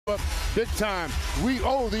Big time. We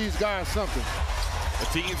owe these guys something. The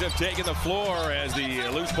teams have taken the floor as the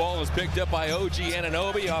loose ball is picked up by OG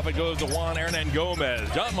Anunoby. Off it goes to Juan Hernan Gomez.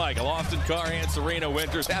 John Michael, Austin Carhan, Serena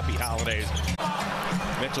Winters. Happy holidays.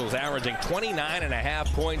 Mitchell's averaging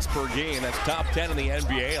 29.5 points per game. That's top 10 in the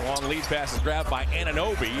NBA. A long lead pass is grabbed by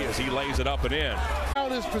Anunoby as he lays it up and in.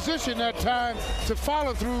 Out his position that time to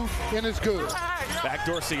follow through, and it's good.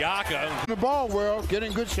 Backdoor Siakam. The ball well,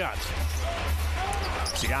 getting good shots.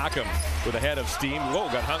 Siakam with a head of steam. Whoa,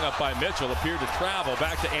 got hung up by Mitchell. Appeared to travel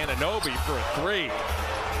back to Anunoby for a three.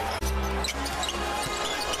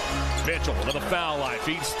 Mitchell to the foul line.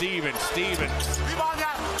 Feeds Stevens.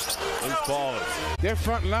 Loose ball. Their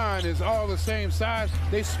front line is all the same size.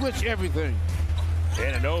 They switch everything.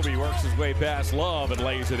 Anunoby works his way past Love and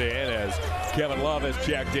lays it in as Kevin Love has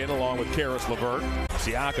checked in along with Karis LeVert.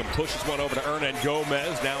 Siakam pushes one over to Hernan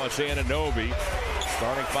Gomez. Now it's Anunoby.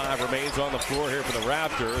 Starting five remains on the floor here for the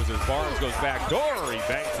Raptors as Barnes goes back door. He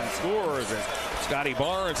banks and scores as Scotty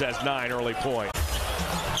Barnes has 9 early points.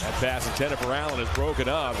 That pass intended for Allen is broken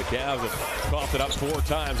up. The Cavs have coughed it up 4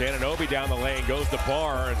 times. Anunoby down the lane goes to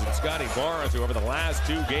Barnes, and Scotty Barnes, who over the last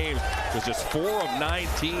 2 games was just 4 of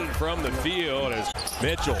 19 from the field as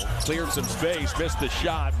Mitchell cleared some space, missed the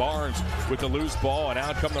shot. Barnes with the loose ball, and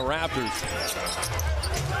out come the Raptors.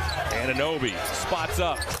 Anunoby spots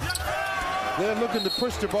up. They're looking to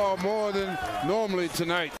push the ball more than normally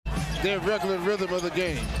tonight. Their regular rhythm of the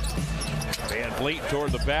game. Van Vliet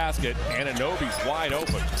toward the basket. Anunoby's wide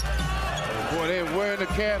open. Boy, they're wearing the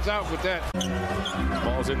Cavs out with that.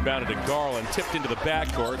 Ball's inbounded to Garland, tipped into the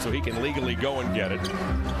backcourt so he can legally go and get it.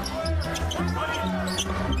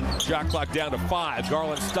 Shot clock down to 5.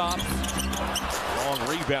 Garland stops. Long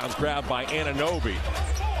rebounds grabbed by Anunoby.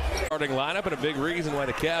 Starting lineup, and a big reason why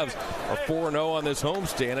the Cavs are 4-0 on this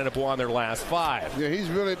homestand and have won their last 5. Yeah, he's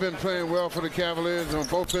really been playing well for the Cavaliers on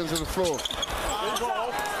both ends of the floor.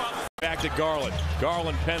 Back to Garland.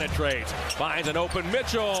 Garland penetrates, finds an open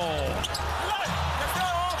Mitchell.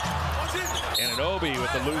 Anunoby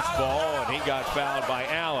with the loose ball, and he got fouled by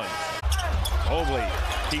Allen. Mobley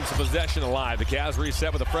keeps the possession alive. The Cavs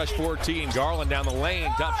reset with a fresh 14. Garland down the lane,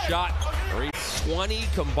 tough shot. 20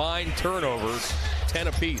 combined turnovers, 10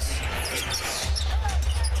 apiece.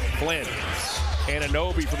 Flynn,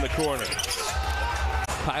 Anunoby from the corner.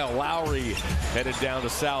 Kyle Lowry headed down to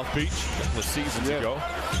South Beach a couple of seasons ago.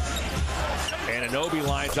 Anunoby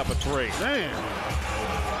lines up a 3. Man,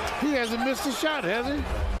 he hasn't missed a shot, has he?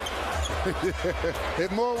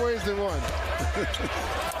 In more ways than one.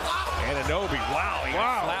 Anunoby, wow, he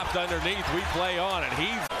got slapped underneath. We play on,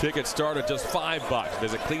 and tickets start at just $5.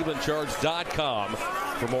 Visit clevelandcharge.com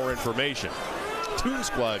for more information. Toon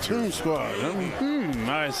Squad. Toon Squad.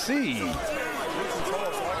 I see.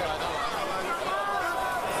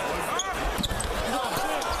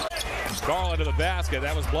 Garland to the basket.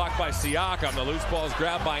 That was blocked by Siakam. The loose ball is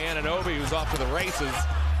grabbed by Anunoby, who's off to the races,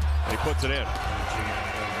 and he puts it in.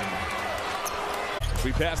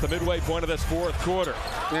 We pass the midway point of this 4th quarter.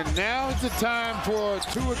 And now is the time for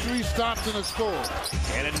 2 or 3 stops and a score.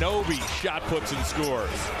 Anunoby shot puts and scores.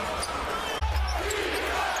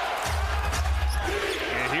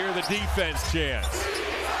 And here the defense chants.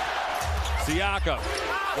 Siakam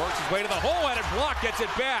works his way to the hole, and a block gets it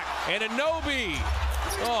back. Anunoby.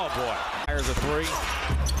 Oh boy. Fires a 3.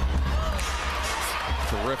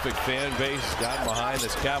 Terrific fan base got behind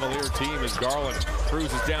this Cavalier team as Garland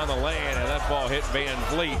cruises down the lane, and that ball hit Van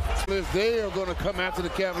Vliet. They are going to come after the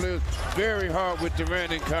Cavaliers very hard with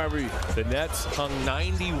Durant and Kyrie. The Nets hung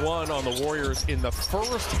 91 on the Warriors in the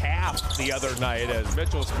first half the other night as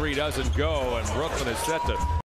Mitchell's 3 doesn't go, and Brooklyn is set to